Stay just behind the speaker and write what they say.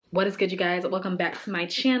What is good, you guys? Welcome back to my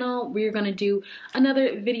channel. We're gonna do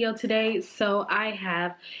another video today. So I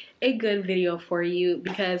have a good video for you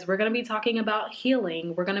because we're gonna be talking about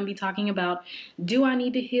healing. We're gonna be talking about, do I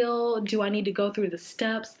need to heal? Do I need to go through the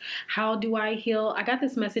steps? How do I heal? I got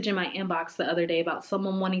this message in my inbox the other day about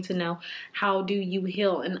someone wanting to know, how do you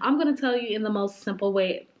heal? And I'm gonna tell you in the most simple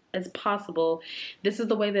way as possible. This is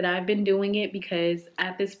the way that I've been doing it, because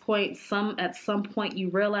at this point, at some point you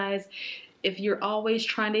realize if you're always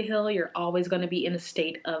trying to heal, you're always going to be in a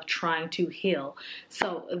state of trying to heal.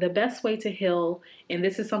 So the best way to heal, and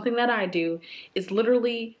this is something that I do, is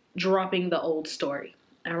literally dropping the old story.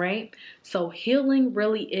 All right. So healing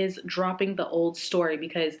really is dropping the old story,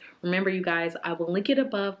 because remember, you guys, I will link it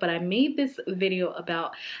above, but I made this video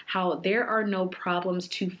about how there are no problems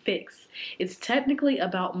to fix. It's technically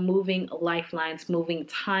about moving lifelines, moving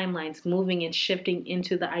timelines, moving and shifting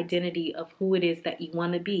into the identity of who it is that you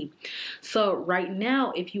want to be. So right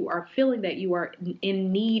now, if you are feeling that you are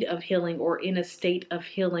in need of healing, or in a state of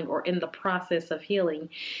healing, or in the process of healing,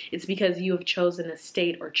 it's because you have chosen a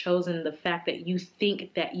state, or chosen the fact that you think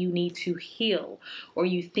that you need to heal, or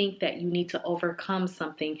you think that you need to overcome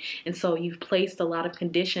something. And so you've placed a lot of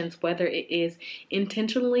conditions, whether it is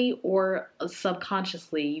intentionally or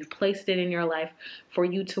subconsciously, you've placed it in your life for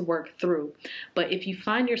you to work through. But if you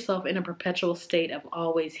find yourself in a perpetual state of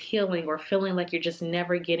always healing, or feeling like you're just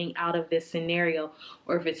never getting out of this scenario,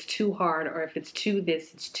 or if it's too hard, or if it's too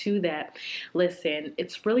this, it's too that, listen,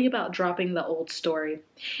 it's really about dropping the old story.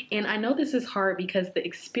 And I know this is hard because the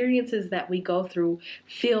experiences that we go through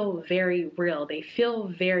feel very real. They feel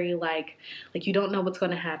very like you don't know what's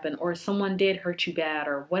going to happen, or someone did hurt you bad,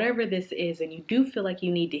 or whatever this is, and you do feel like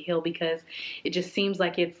you need to heal, because it just seems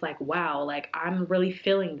like it's like, wow, like I'm really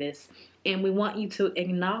feeling this. And we want you to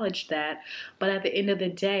acknowledge that. But at the end of the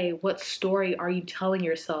day, what story are you telling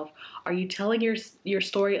yourself? Are you telling your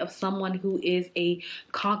story of someone who is a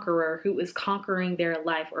conqueror, who is conquering their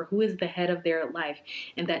life, or who is the head of their life,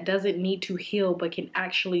 and that doesn't need to heal but can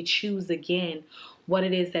actually choose again what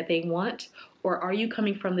it is that they want? Or are you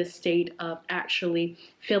coming from this state of actually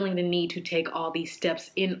feeling the need to take all these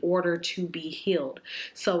steps in order to be healed?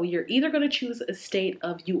 So you're either going to choose a state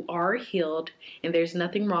of you are healed and there's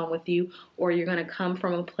nothing wrong with you, or you're going to come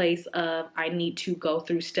from a place of I need to go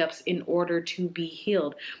through steps in order to be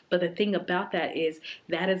healed. But the thing about that is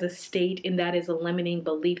a state, and that is a limiting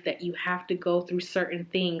belief that you have to go through certain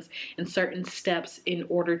things and certain steps in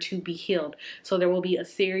order to be healed. So there will be a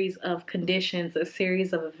series of conditions, a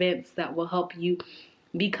series of events that will help you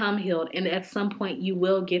become healed. And at some point you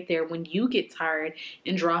will get there when you get tired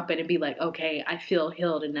and drop it and be like, okay, I feel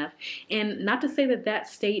healed enough. And not to say that that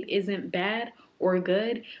state isn't bad or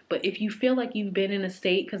good, but if you feel like you've been in a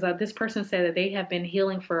state, because this person said that they have been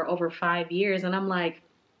healing for over 5 years, and I'm like,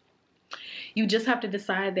 you just have to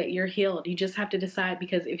decide that you're healed. You just have to decide,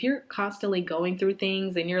 because if you're constantly going through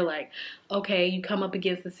things and you're like, okay, you come up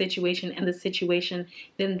against the situation,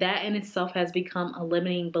 then that in itself has become a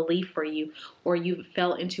limiting belief for you, or you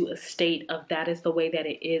fell into a state of that is the way that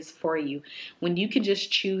it is for you. When you can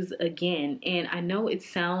just choose again. And I know it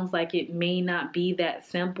sounds like it may not be that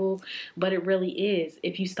simple, but it really is.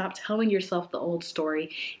 If you stop telling yourself the old story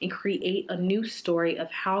and create a new story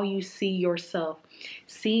of how you see yourself,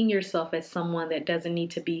 seeing yourself as someone that doesn't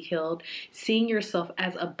need to be healed, seeing yourself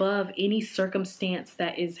as above any circumstance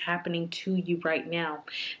that is happening to you right now,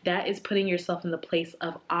 that is putting yourself in the place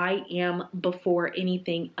of I am before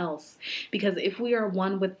anything else. Because if we are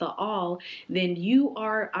one with the all, then you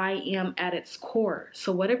are I am at its core.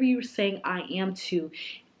 So whatever you're saying I am to,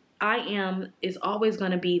 I am is always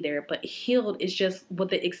going to be there, but healed is just what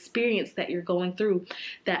the experience that you're going through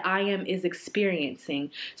that I am is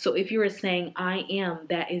experiencing. So if you are saying I am,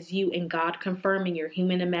 that is you and God confirming, your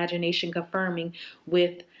human imagination confirming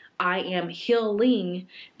with I am healing,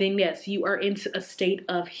 then yes, you are into a state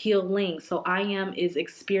of healing. So I am is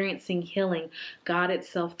experiencing healing. God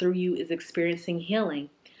itself through you is experiencing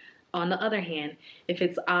healing. On the other hand, if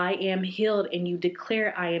it's I am healed and you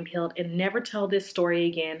declare I am healed and never tell this story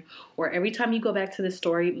again, or every time you go back to the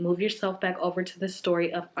story, move yourself back over to the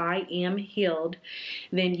story of I am healed,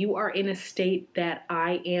 then you are in a state that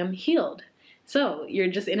I am healed. So you're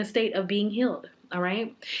just in a state of being healed. All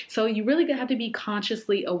right. So you really have to be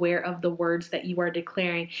consciously aware of the words that you are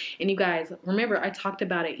declaring. And you guys, remember, I talked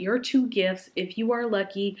about it. Your two gifts, if you are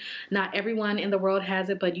lucky, not everyone in the world has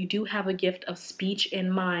it, but you do have a gift of speech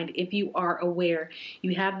and mind. If you are aware,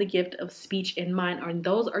 you have the gift of speech and mind. And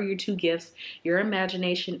those are your two gifts, your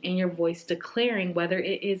imagination and your voice, declaring, whether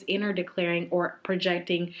it is inner declaring or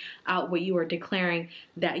projecting out what you are declaring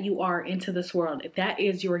that you are into this world. That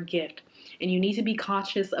is your gift. And you need to be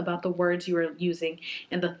conscious about the words you are using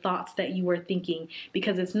and the thoughts that you are thinking,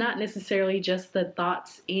 because it's not necessarily just the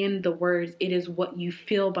thoughts and the words, it is what you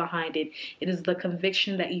feel behind it. It is the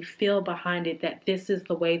conviction that you feel behind it that this is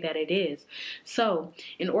the way that it is. So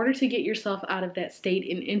in order to get yourself out of that state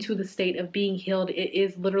and into the state of being healed, it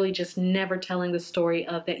is literally just never telling the story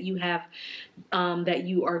of that you have that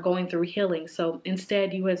you are going through healing. So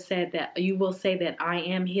instead you will say that I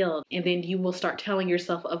am healed, and then you will start telling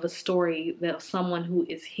yourself of a story that someone who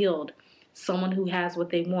is healed, someone who has what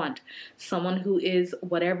they want, someone who is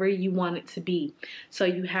whatever you want it to be. So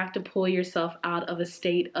you have to pull yourself out of a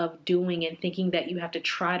state of doing and thinking that you have to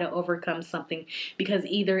try to overcome something, because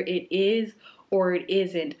either it is or it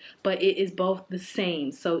isn't, but it is both the same.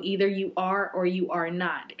 So either you are or you are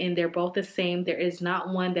not, and they're both the same. There is not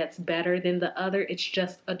one that's better than the other. It's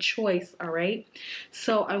just a choice, all right?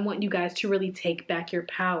 So I want you guys to really take back your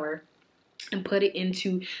power and put it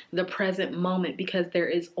into the present moment, because there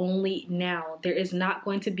is only now. There is not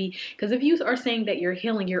going to be, because if you are saying that you're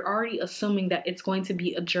healing, you're already assuming that it's going to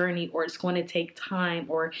be a journey, or it's going to take time,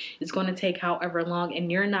 or it's going to take however long,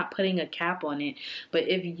 and you're not putting a cap on it. But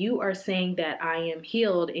if you are saying that I am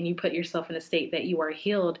healed, and you put yourself in a state that you are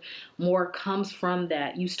healed, more comes from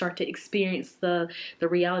that. You start to experience the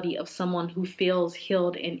reality of someone who feels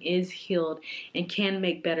healed and is healed and can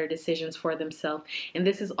make better decisions for themselves. And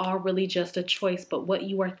this is all really just a choice, but what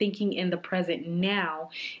you are thinking in the present now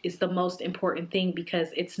is the most important thing, because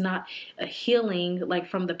it's not a healing like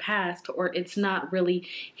from the past, or it's not really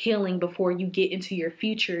healing before you get into your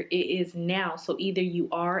future. It is now. So either you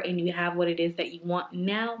are and you have what it is that you want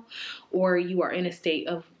now, or you are in a state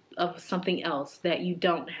of something else that you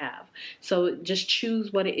don't have. So just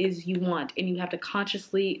choose what it is you want, and you have to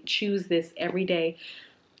consciously choose this every day,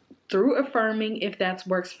 through affirming if that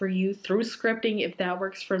works for you, through scripting if that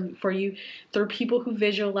works for you, through people who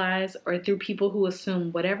visualize, or through people who assume.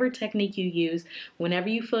 Whatever technique you use, whenever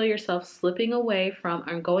you feel yourself slipping away from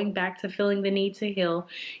and going back to feeling the need to heal,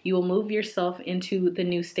 you will move yourself into the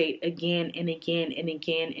new state again and again and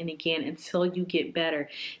again and again until you get better.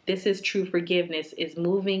 This is true forgiveness, is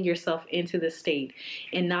moving yourself into the state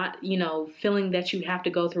and not, feeling that you have to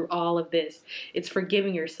go through all of this. It's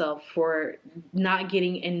forgiving yourself for not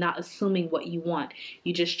getting and not assuming what you want.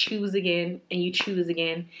 You just choose again, and you choose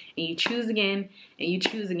again, and you choose again, and you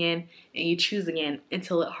choose again, and you choose again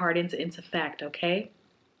until it hardens into fact, okay?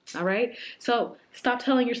 All right? So stop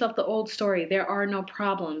telling yourself the old story. There are no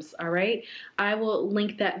problems, all right? I will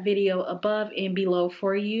link that video above and below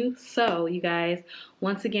for you. So you guys,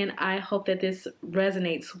 once again, I hope that this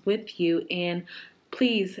resonates with you, and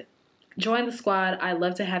please join the squad. I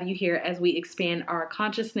love to have you here as we expand our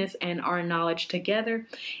consciousness and our knowledge together.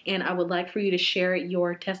 And I would like for you to share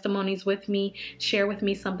your testimonies with me. Share with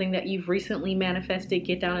me something that you've recently manifested.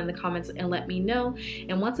 Get down in the comments and let me know.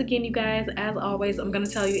 And once again, you guys, as always, I'm going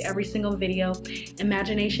to tell you every single video,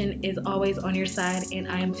 imagination is always on your side,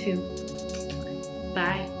 and I am too.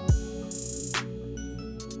 Bye.